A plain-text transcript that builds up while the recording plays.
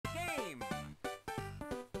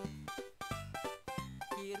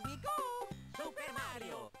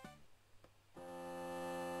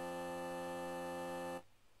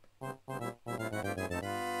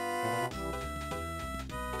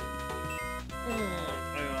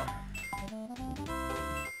Ahí va.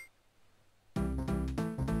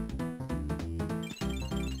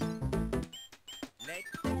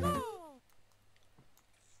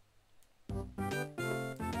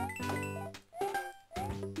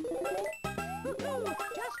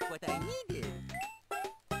 Just what I needed.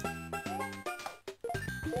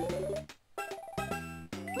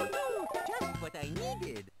 Just what I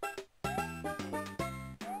needed.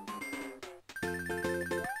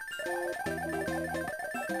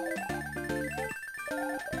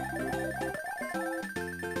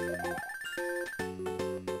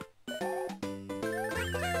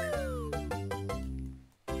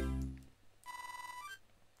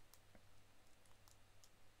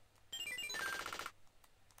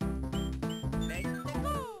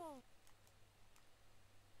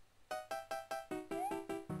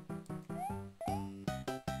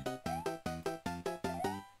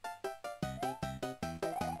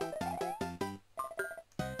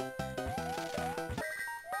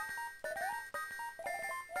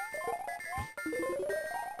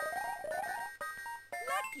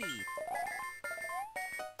 Lucky.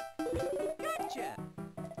 Gotcha.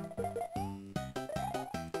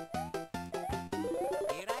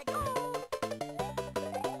 Here I go.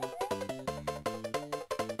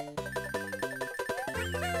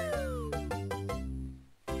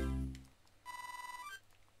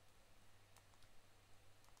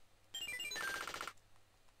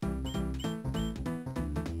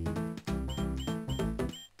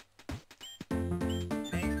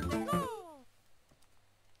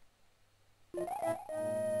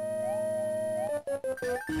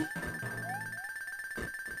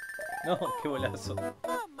 No, qué bolazo.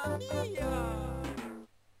 Mamma mia!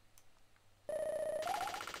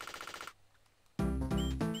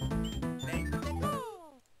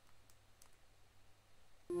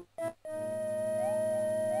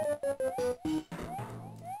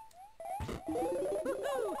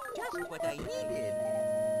 Just what I needed.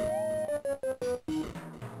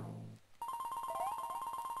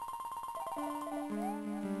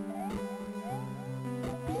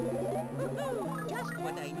 Just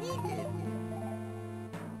what I needed.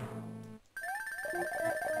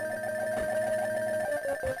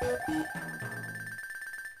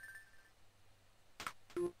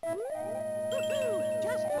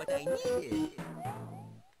 Just what I needed.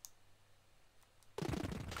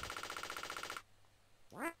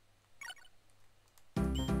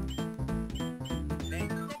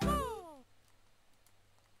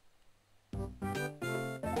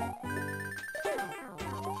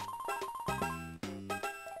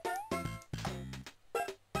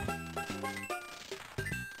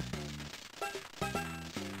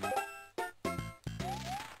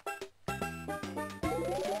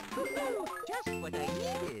 Just what I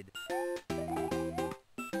needed.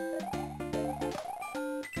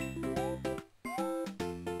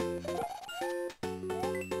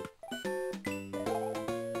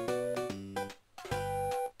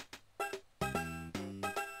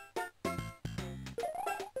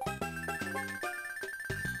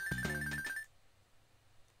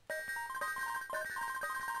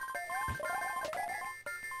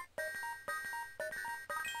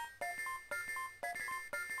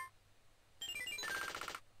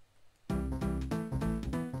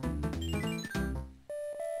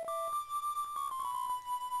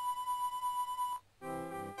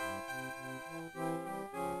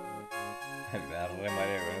 Me da re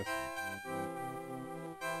mareo con eso.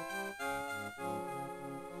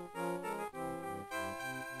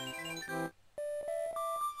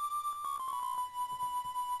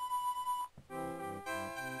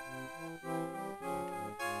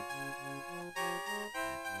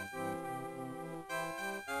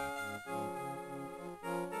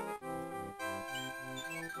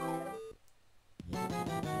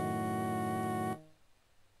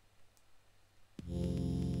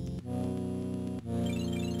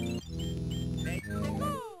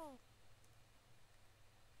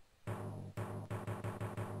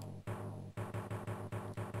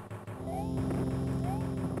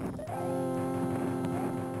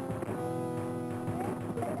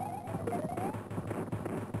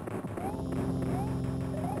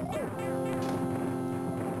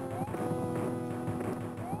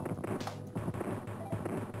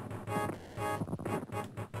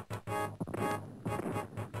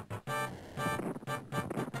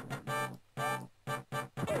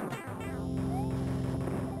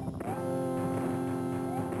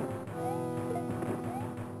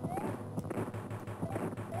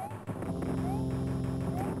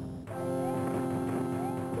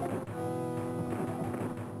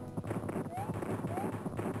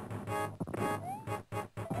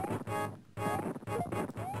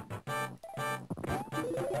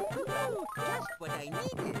 I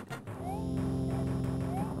needed.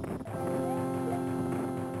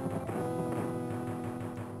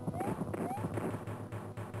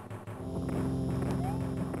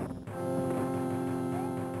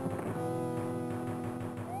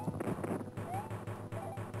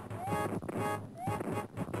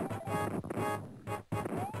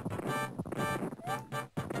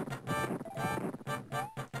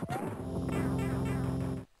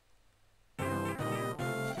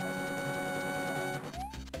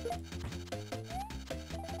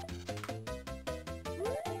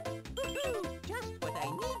 Just what I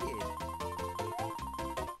needed.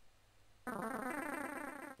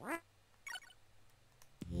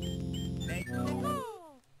 Let's go.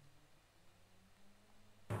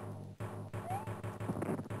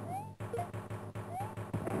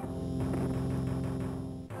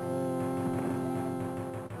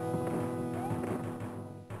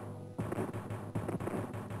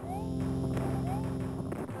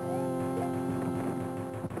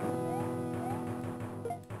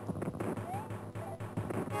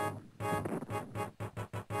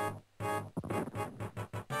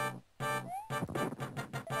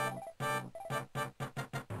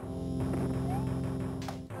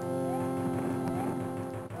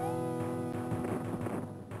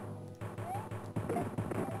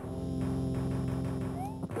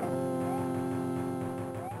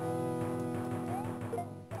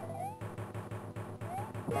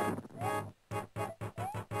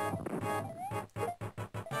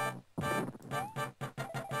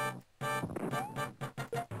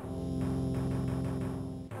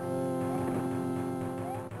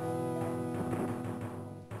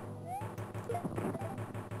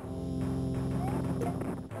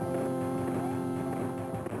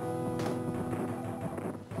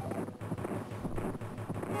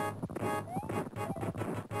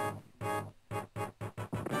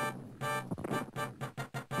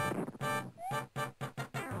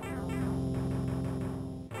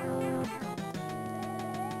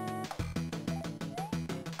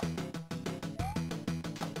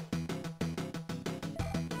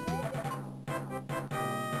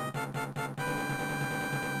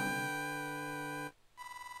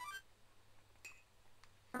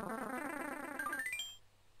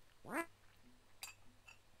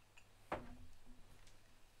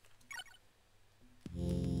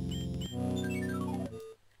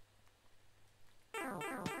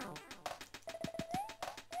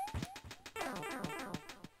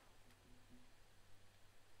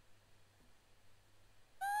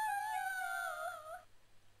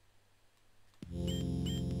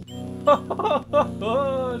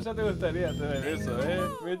 Ya te gustaría tener eso,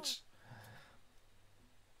 Mitch.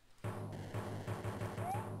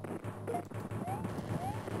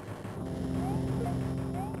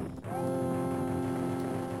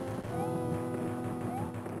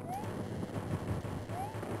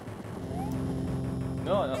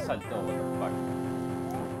 No, no saltó, what the fuck.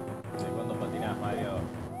 Sí, cuando patinas Mario,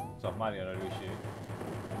 sos Mario, no Luigi.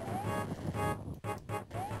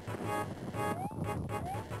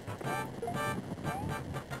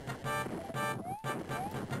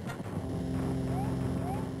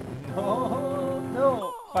 No,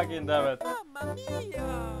 no, fucking damn it. Mamma mia!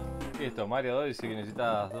 ¿Qué es esto? Mario 2 dice que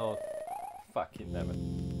necesitas dos. Fucking damn it.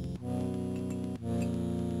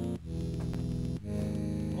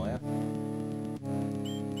 ¿Cómo es?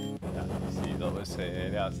 Ya, sí, dos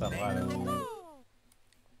veces le va a ser raro.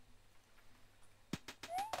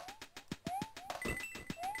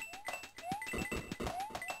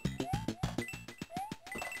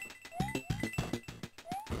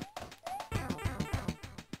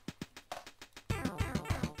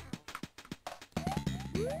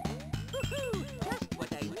 Just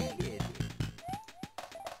what I needed.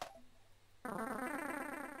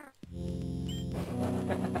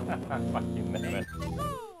 Fucking damn it.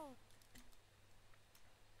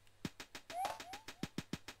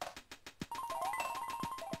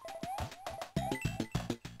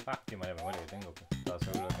 Ah, qué mala memoria que tengo. Estaba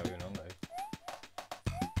seguro que había una onda ahí.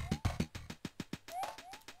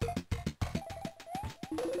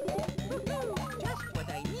 Just what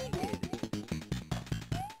I needed.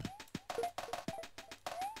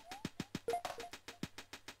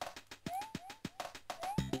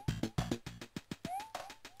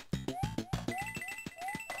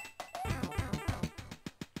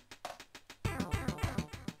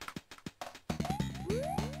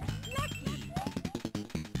 Lucky.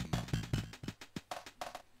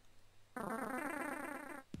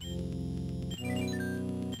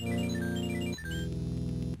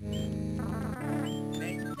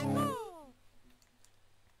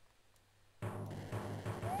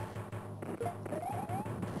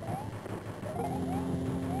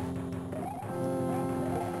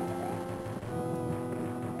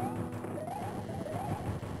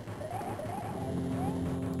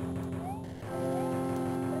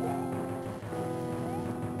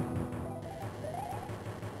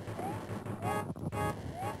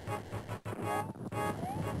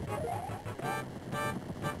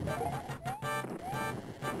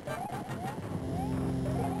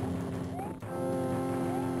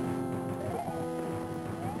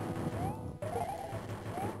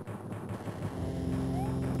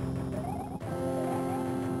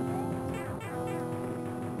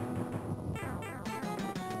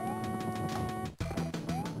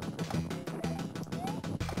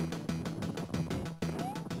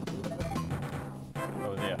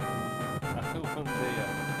 Un día.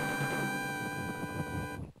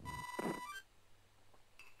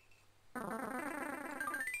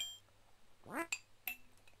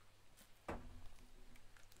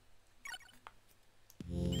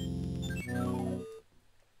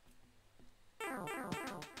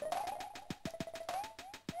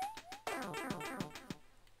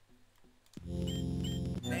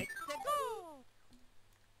 Mexico!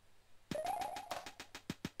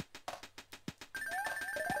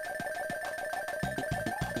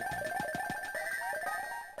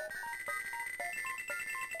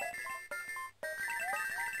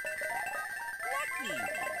 Lucky!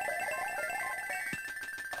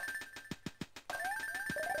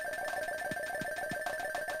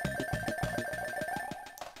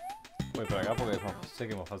 Voy por acá porque sé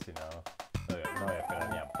que es más fácil, no voy a esperar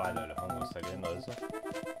ni a palo de los hongos saliendo de eso.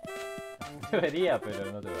 Debería,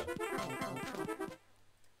 pero no te veo.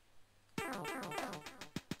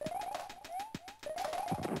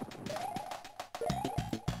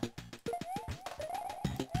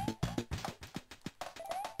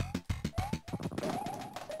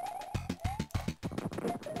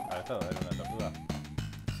 A ver, esto era una tortuga.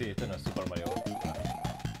 Sí, esto no es Super Mario Bros.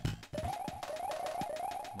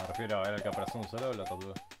 Me refiero a ver el caparazón solo o la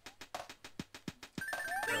tortuga.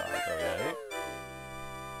 Otro que ahí.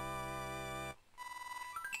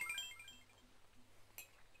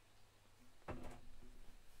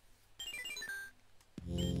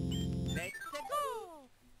 Mexico!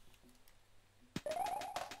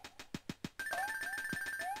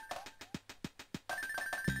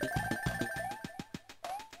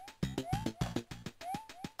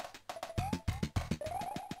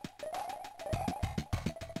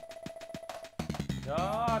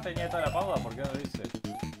 No, tenía toda la pausa, ¿por qué no lo hice?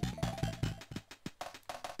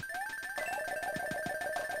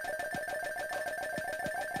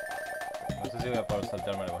 No sé si voy a poder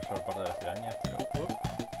saltarme la mayor parte de las pirañas, pero al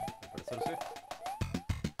parecer sí.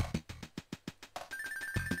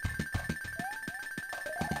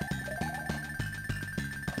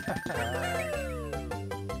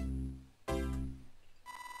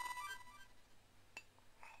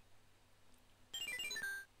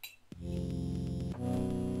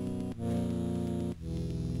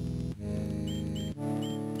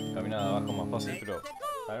 Camina de abajo más fácil, pero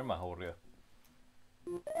a ver más aburrido.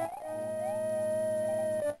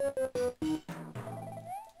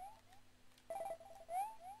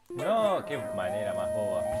 No, qué manera más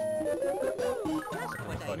boba. Just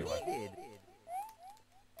what I Mejor igual. needed!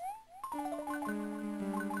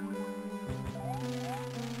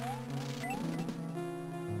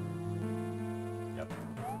 Yep.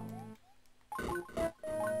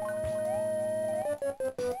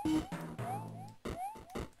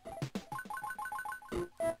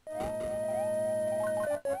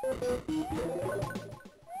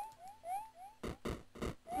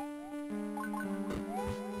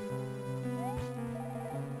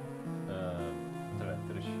 Otra vez,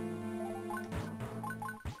 Trish.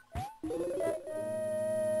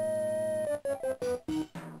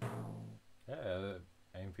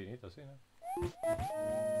 Es infinito, sí, ¿no?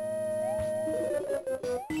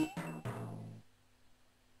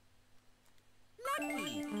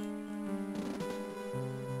 Lucky!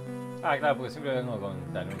 Ah, claro, porque siempre vengo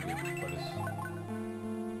con Tanuki, por eso.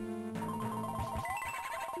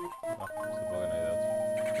 Ah, supongo que no hay de otro.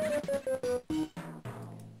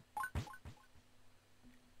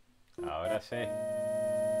 Ahora sí.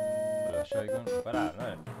 Con los Joy-Con. Pará,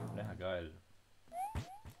 no es acá el.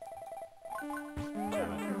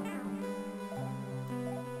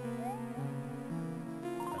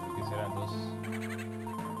 Tanuki serán dos.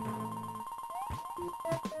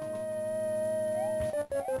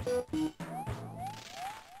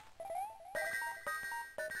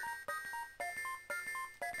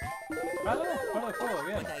 Ah, no, fuera de juego,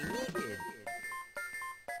 bien. What I needed!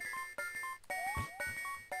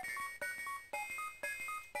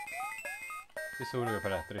 Estoy seguro que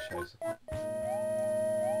para la estrella eso.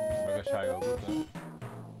 Creo que haya algo oculto, ¿no?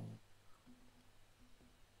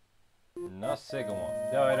 No sé cómo.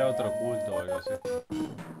 Debe haber otro oculto o algo así.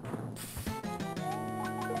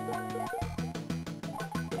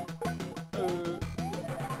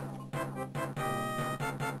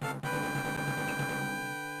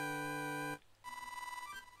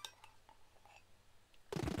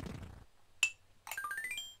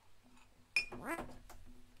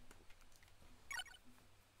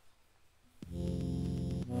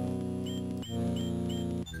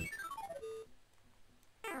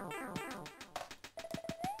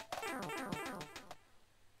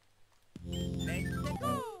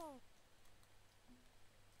 Mexico!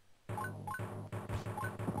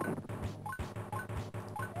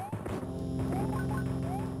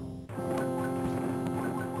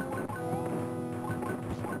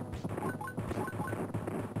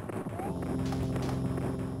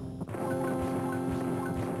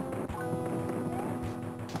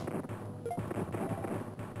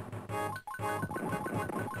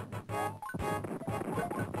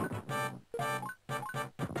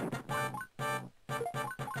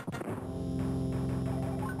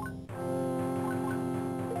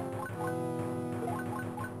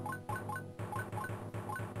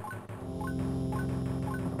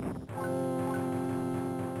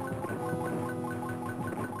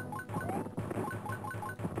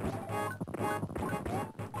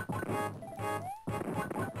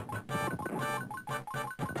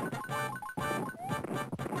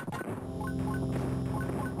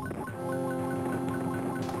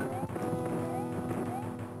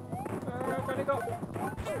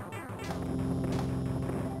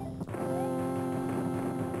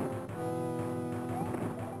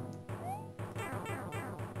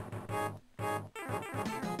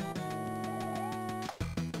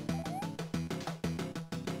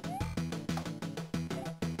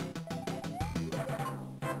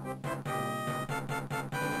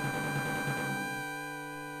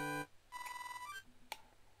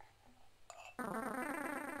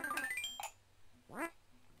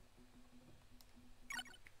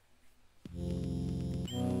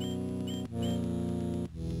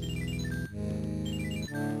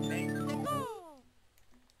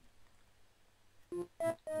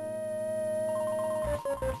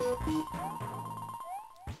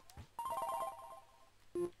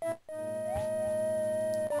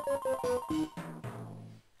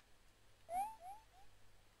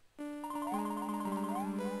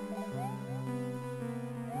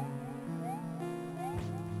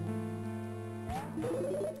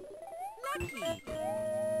 Lucky.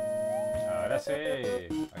 Ahora sí. Ahí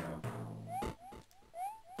va.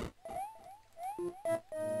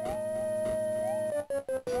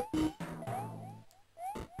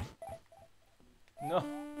 No,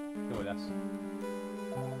 qué golazo.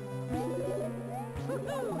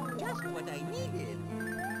 Ooh, just what I needed.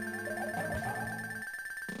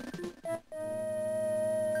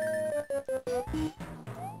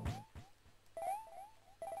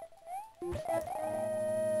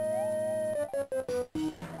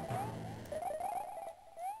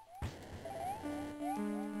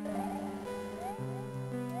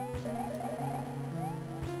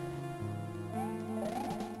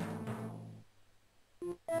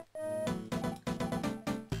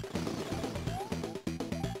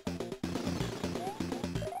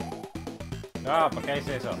 No, ¿por qué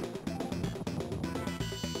hice eso?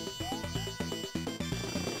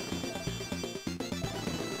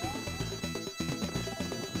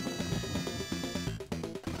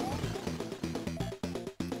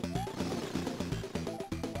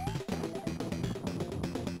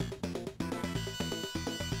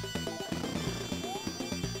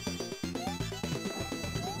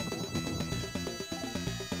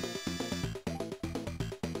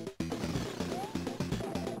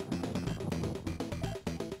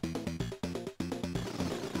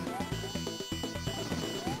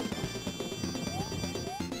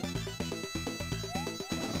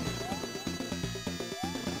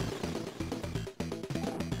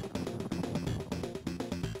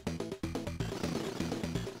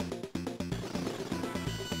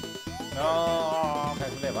 No,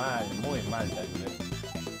 calculé mal, muy mal calculé.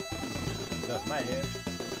 Dos malles.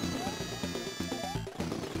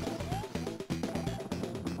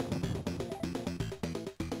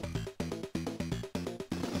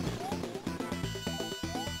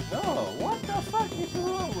 No, what the fuck is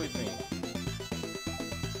wrong with me?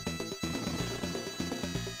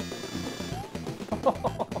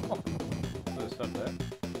 Tuve suerte, ¿eh?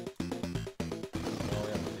 No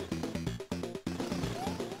voy a mentir.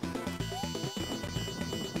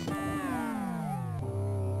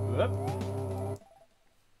 Up.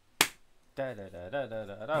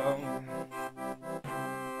 Da-da-da-da-da-da-dum.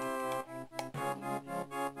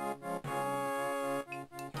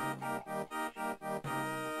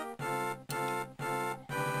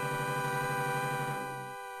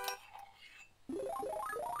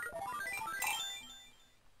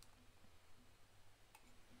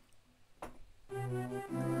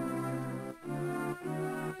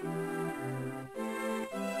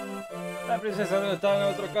 La princesa no está en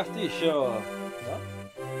otro castillo. ¿No?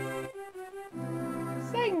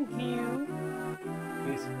 Thank you.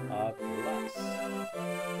 Peace at last.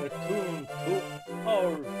 Return to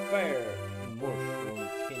our fair mushroom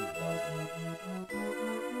kingdom.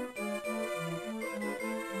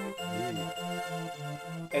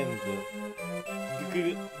 End.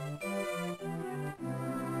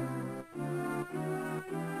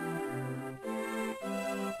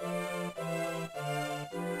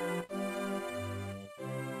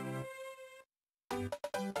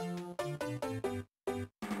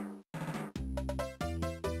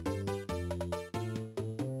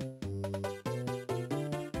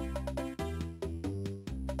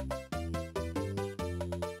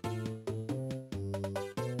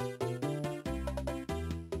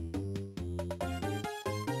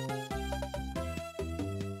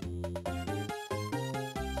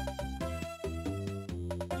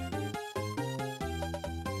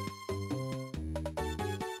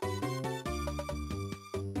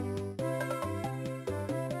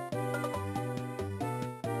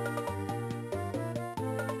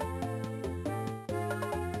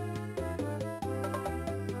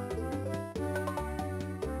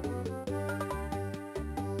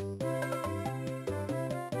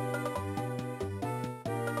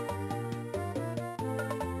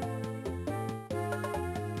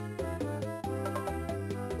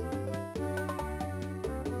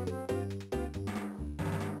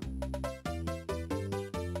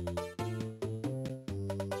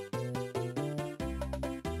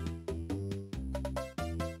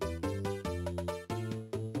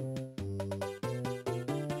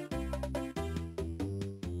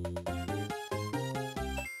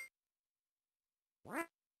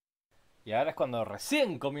 Y ahora es cuando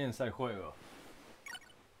recién comienza el juego.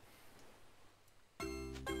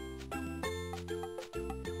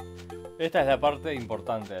 Esta es la parte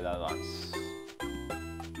importante del Advance.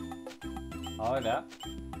 Ahora,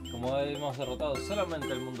 como hemos derrotado solamente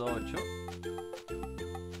el mundo 8,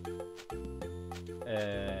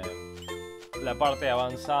 la parte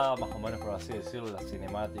avanzada, más o menos por así decirlo, las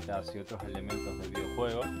cinemáticas y otros elementos del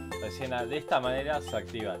videojuego, recién de esta manera se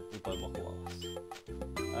activan y podemos jugarlas.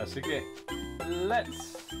 Así que,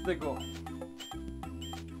 let's go.